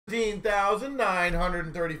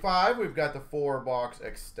13,935. We've got the 4-box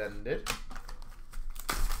extended.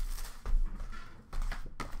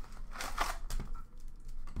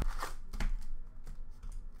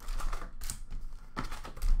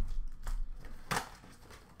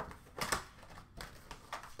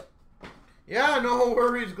 Yeah, no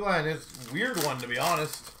worries, Glenn. It's a weird one, to be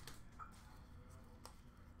honest.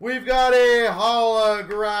 We've got a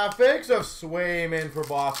holographics of Swayman for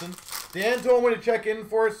Boston. Dan told me to check in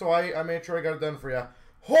for it, so I made sure I got it done for you.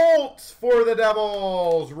 Holtz for the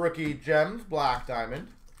Devils. Rookie Gems, Black Diamond.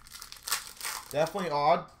 Definitely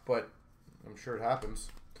odd, but I'm sure it happens.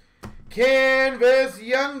 Canvas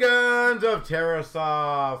Young Guns of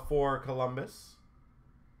Tarasov for Columbus.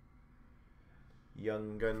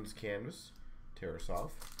 Young Guns Canvas, Tarasov.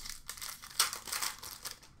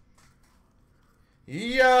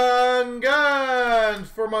 Young Guns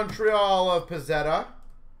for Montreal of Pizzetta.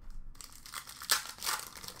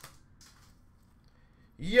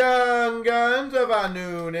 Young Guns of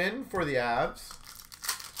Anunin for the Avs.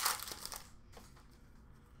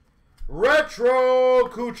 Retro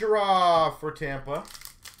Kucherov for Tampa.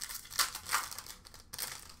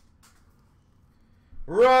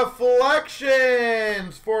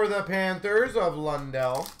 Reflections for the Panthers of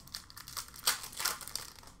Lundell.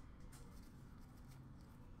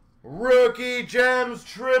 Rookie Gems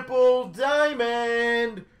Triple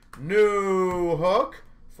Diamond New Hook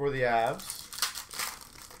for the Avs.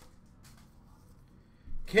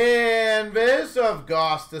 Canvas of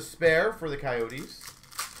Goss to Spare for the Coyotes.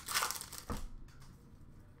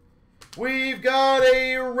 We've got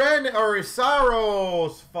a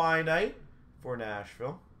Saros Finite for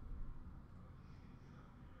Nashville.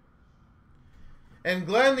 And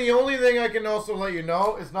Glenn, the only thing I can also let you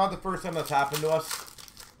know, it's not the first time that's happened to us.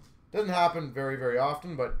 Doesn't happen very, very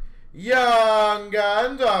often, but Young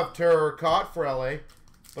Guns of Turcotte for LA.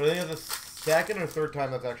 But I think it's the second or third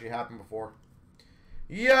time that's actually happened before.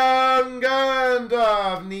 Young Guns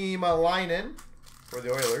of Niemelainen for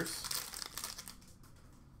the Oilers.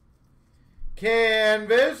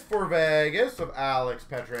 Canvas for Vegas of Alex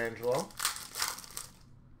Pietrangelo.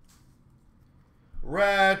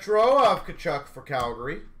 Retro of Tkachuk for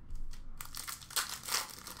Calgary.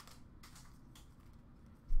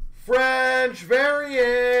 French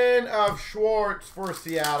variant of Schwartz for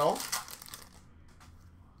Seattle.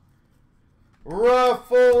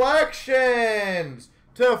 Reflections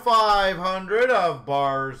to 500 of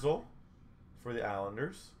Barzal for the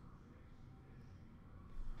Islanders.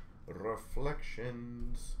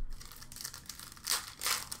 Reflections.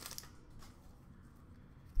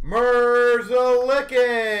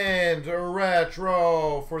 Merzlikins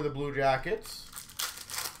retro for the Blue Jackets.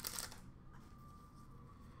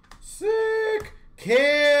 Sick.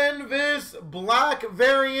 Canvas black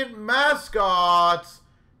variant mascots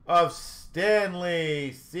of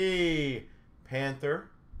Stanley C. Panther.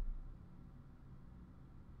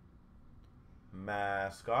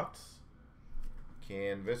 Mascots.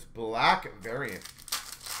 Canvas black variant.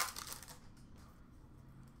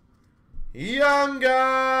 Young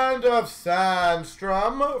Guns of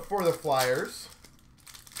Sandstrom for the Flyers.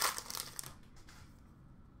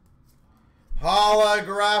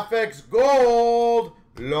 Holographics Gold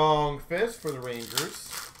Longfist for the Rangers.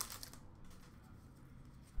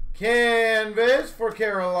 Canvas for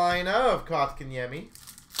Carolina of Kotkaniemi.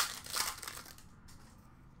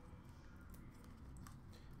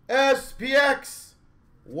 SPX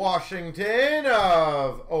Washington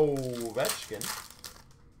of Ovechkin.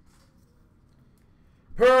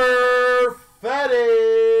 Perfetti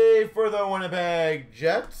for the Winnipeg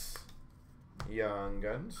Jets. Young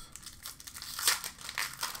Guns.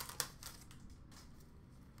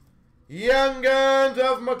 Young Guns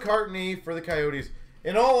of McCartney for the Coyotes.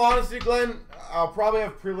 In all honesty, Glenn, I'll probably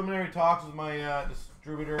have preliminary talks with my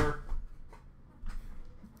distributor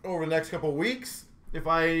over the next couple weeks. If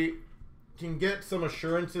I can get some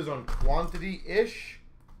assurances on quantity-ish,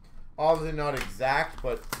 obviously not exact,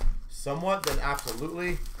 but somewhat, then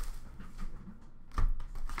absolutely.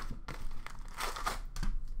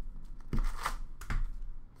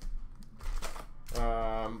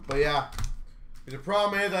 But yeah, the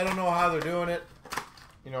problem is I don't know how they're doing it.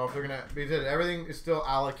 You know, if they're gonna, because everything is still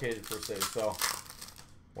allocated per se, so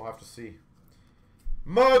we'll have to see.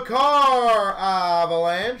 Makar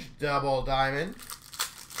Avalanche Double Diamond.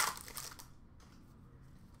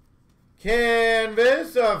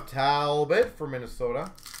 Canvas of Talbot for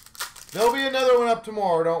Minnesota. There'll be another one up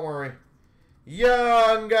tomorrow, don't worry.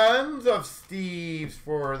 Young Guns of Steves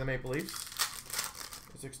for the Maple Leafs.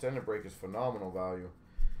 This extended break is phenomenal value.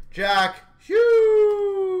 Jack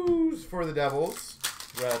Hughes for the Devils.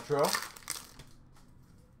 Retro.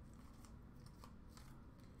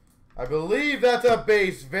 I believe that's a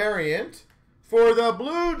base variant for the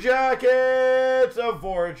Blue Jackets of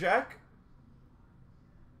Voracek.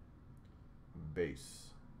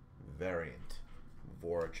 Base variant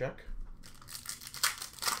Voracek.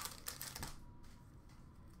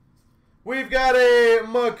 We've got a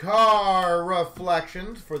Makar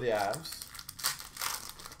Reflections for the Avs.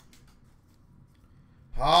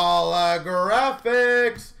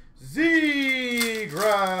 Holographics Zegras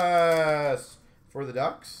for the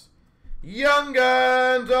Ducks. Young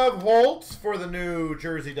Guns of Holtz for the New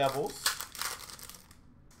Jersey Devils.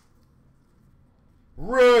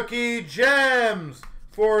 Rookie Gems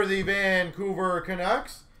for the Vancouver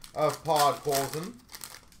Canucks of Podkolzin.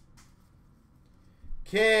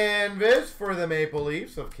 Canvas for the Maple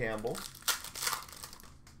Leafs of Campbell.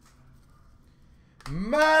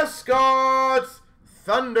 Mascots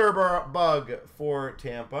Thunderbug for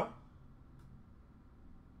Tampa.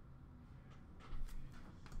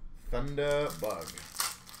 Thunderbug.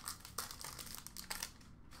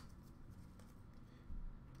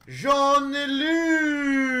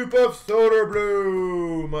 Jean-Luc of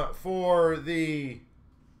Soderblom for the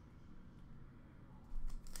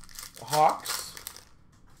Hawks.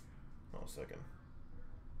 Hold on a second.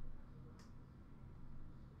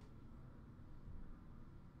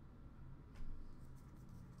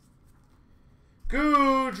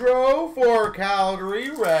 Goudreau for Calgary,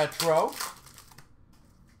 retro.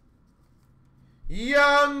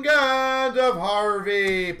 Young Guns of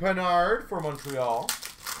Harvey Pinard for Montreal.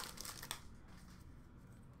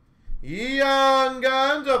 Young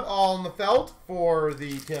Guns of Alnefelt for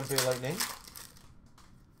the Tampa Bay Lightning.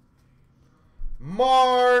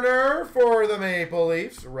 Marner for the Maple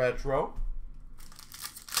Leafs, retro.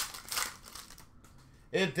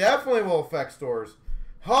 It definitely will affect stores.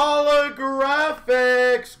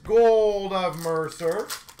 Holographics Gold of Mercer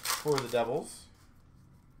for the Devils.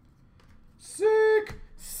 Sick.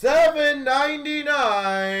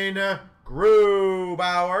 $7.99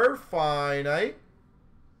 Grubauer Finite.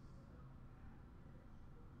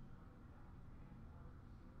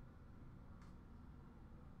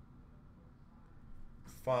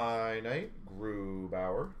 Finite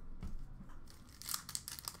Grubauer.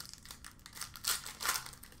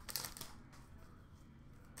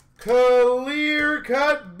 Clear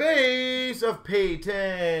cut base of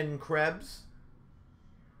Peyton Krebs.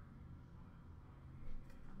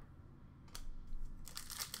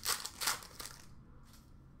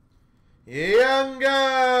 Young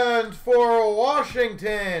Guns for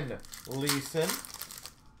Washington, Leeson.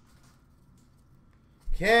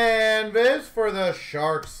 Canvas for the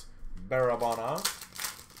Sharks, Barabana.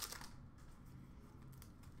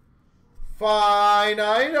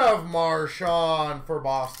 Finite of Marchand for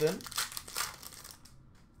Boston.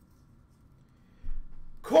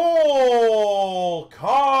 Cole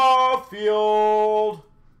Caulfield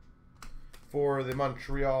for the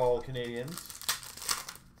Montreal Canadiens.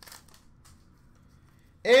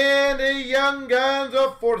 And a Young Guns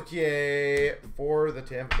of Fortier for the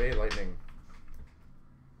Tampa Bay Lightning.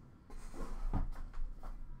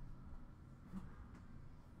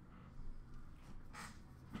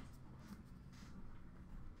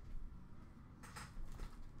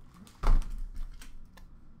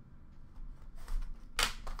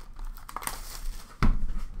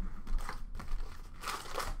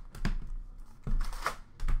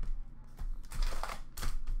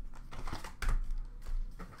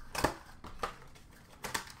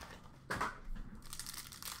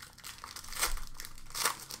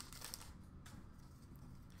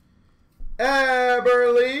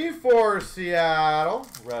 Eberle for Seattle,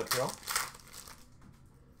 retro.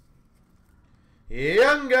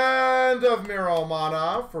 Young Guns of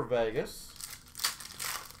Miromanov for Vegas.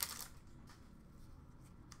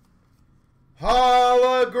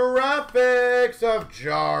 Holographics of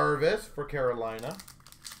Jarvis for Carolina.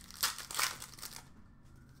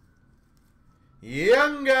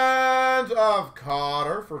 Young Guns of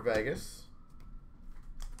Cotter for Vegas.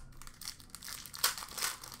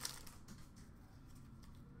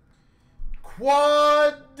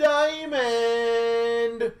 Quad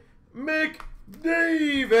Diamond McDavid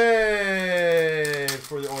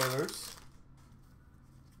for the Oilers.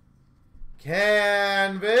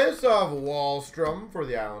 Canvas of Wallstrom for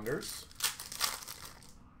the Islanders.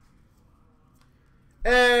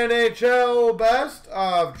 NHL Best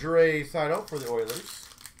of Dre Saito for the Oilers.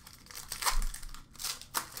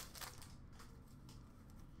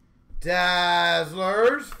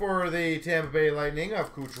 Dazzlers for the Tampa Bay Lightning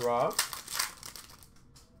of Kucherov.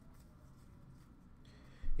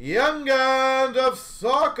 Young Guns of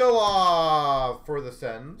Sokolov for the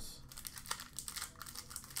Sens.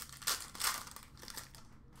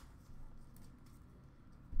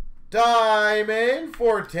 Diamond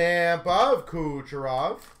for Tampa of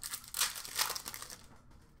Kucherov.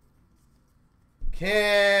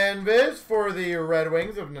 Canvas for the Red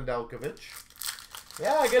Wings of Nedeljkovic.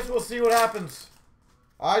 Yeah, I guess we'll see what happens.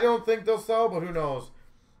 I don't think they'll sell, but who knows.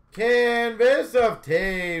 Canvas of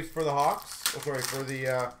Taves for the Hawks. Oh, sorry, for the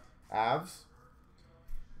Avs.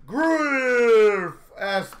 Groove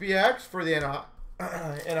SPX for the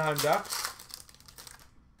Anaheim Ducks.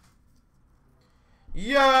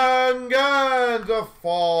 Young Guns of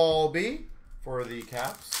Falby for the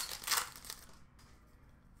Caps.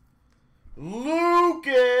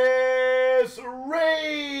 Lucas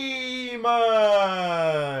Raymond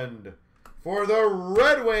for the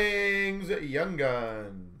Red Wings Young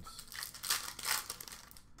Guns.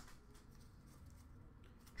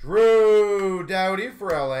 Drew Doughty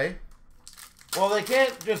for LA. Well, they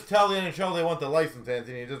can't just tell the NHL they want the license,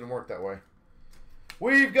 Anthony. It doesn't work that way.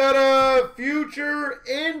 We've got a Future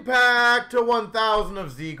Impact to 1,000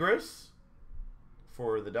 of Zegras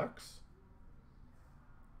for the Ducks.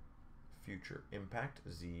 Future Impact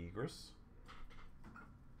Zegras.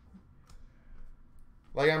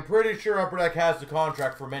 Like, I'm pretty sure Upper Deck has the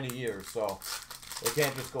contract for many years, so they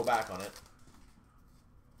can't just go back on it.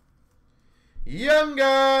 Young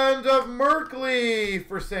Guns of Merkley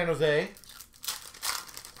for San Jose.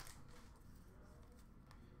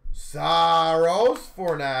 Saros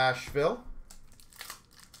for Nashville.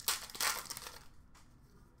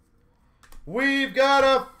 We've got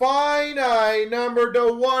a finite number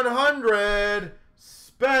to 100,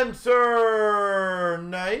 Spencer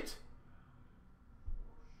Knight.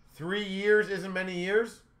 3 years isn't many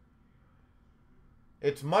years.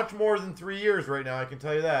 It's much more than 3 years right now, I can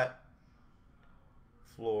tell you that.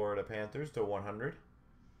 Florida Panthers to 100.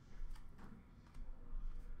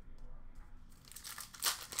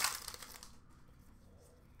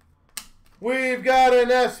 We've got an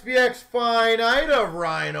SPX finite of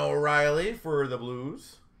Ryan O'Reilly for the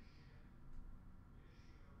Blues.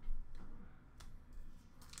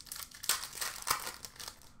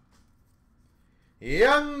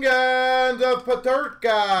 Young Guns of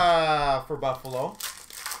Peterka for Buffalo.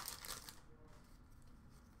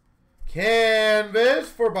 Canvas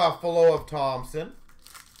for Buffalo of Thompson.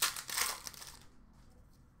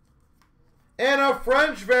 And a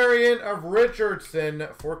French variant of Richardson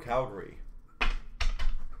for Calgary.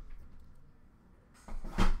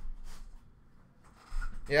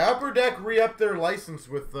 Yeah, Upper Deck re-upped their license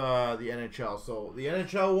with the NHL. So the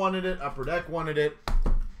NHL wanted it, Upper Deck wanted it,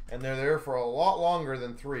 and they're there for a lot longer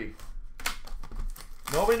than 3.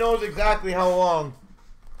 Nobody knows exactly how long.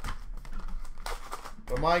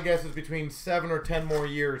 But my guess is between 7 or 10 more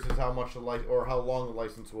years is how much or how long the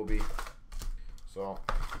license will be. So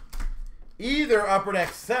either Upper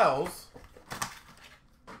Deck sells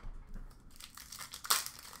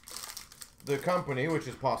the company, which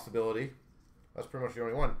is a possibility. That's pretty much the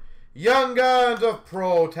only one. Young Guns of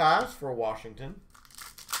Protas for Washington.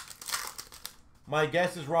 My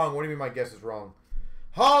guess is wrong. What do you mean my guess is wrong?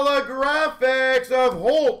 Holographics of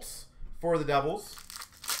Holtz for the Devils.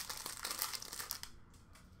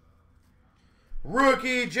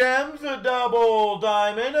 Rookie Gems, a double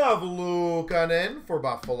diamond of Luukkonen for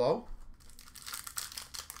Buffalo.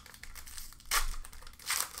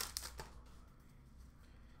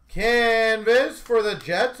 Canvas for the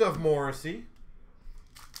Jets of Morrissey.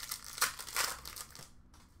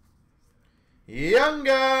 Young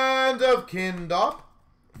Guns of Kindop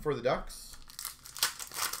for the Ducks.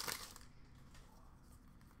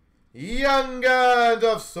 Young Guns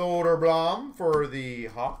of Soderblom for the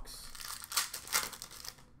Hawks.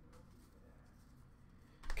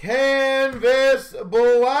 Canvas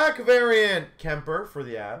Black variant Kemper for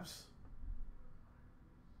the Avs.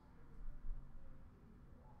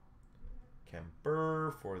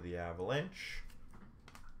 Kemper for the Avalanche.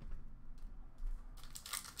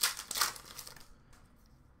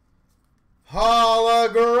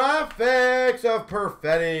 Holographics of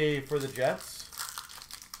Perfetti for the Jets.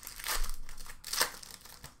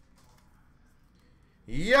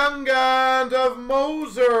 Young Guns of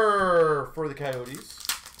Moser for the Coyotes.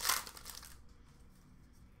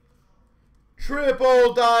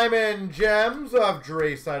 Triple Diamond Gems of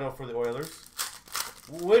Draisaitl for the Oilers.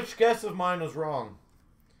 Which guess of mine was wrong?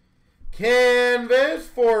 Canvas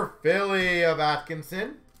for Philly of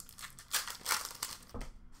Atkinson.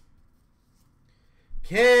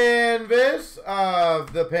 Canvas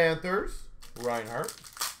of the Panthers, Reinhardt.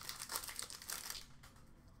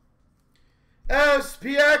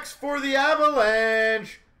 SPX for the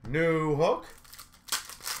Avalanche, Newhook.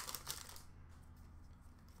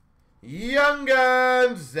 Young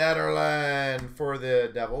Guns, Zetterlund for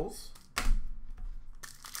the Devils.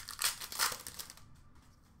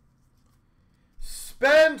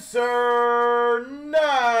 Spencer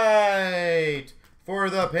Knight for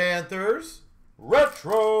the Panthers.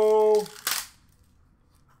 Retro.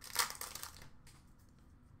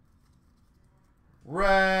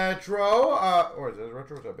 Or is it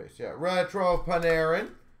retro? Is that base? Yeah, retro of Panarin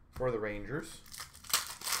for the Rangers.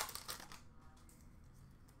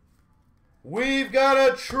 We've got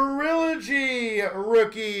a trilogy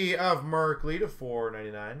rookie of Merkley to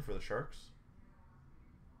 $4.99 for the Sharks.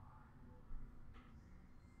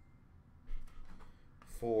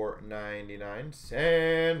 $4.99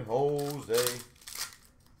 San Jose.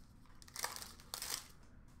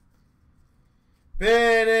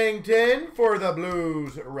 Bennington for the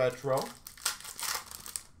Blues retro.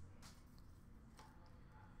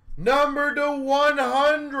 Number to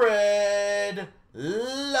 100,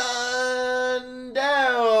 Lundell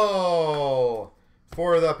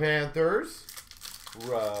for the Panthers.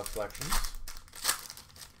 Reflections.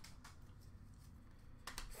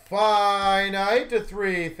 Finite to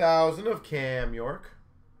 3,000 of Cam York.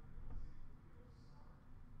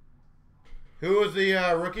 Who was the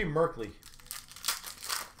rookie? Merkley.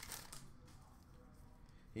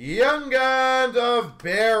 Young Guns of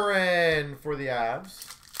Barron for the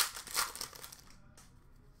Avs.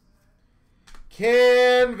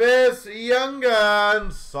 Canvas Young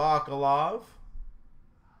Guns Sokolov.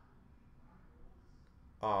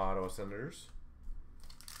 Ottawa Senators.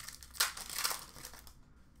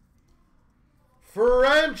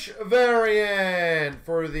 French variant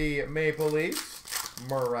for the Maple Leafs.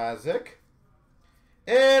 Mrazek.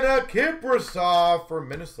 And a Kiprasov for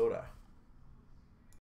Minnesota.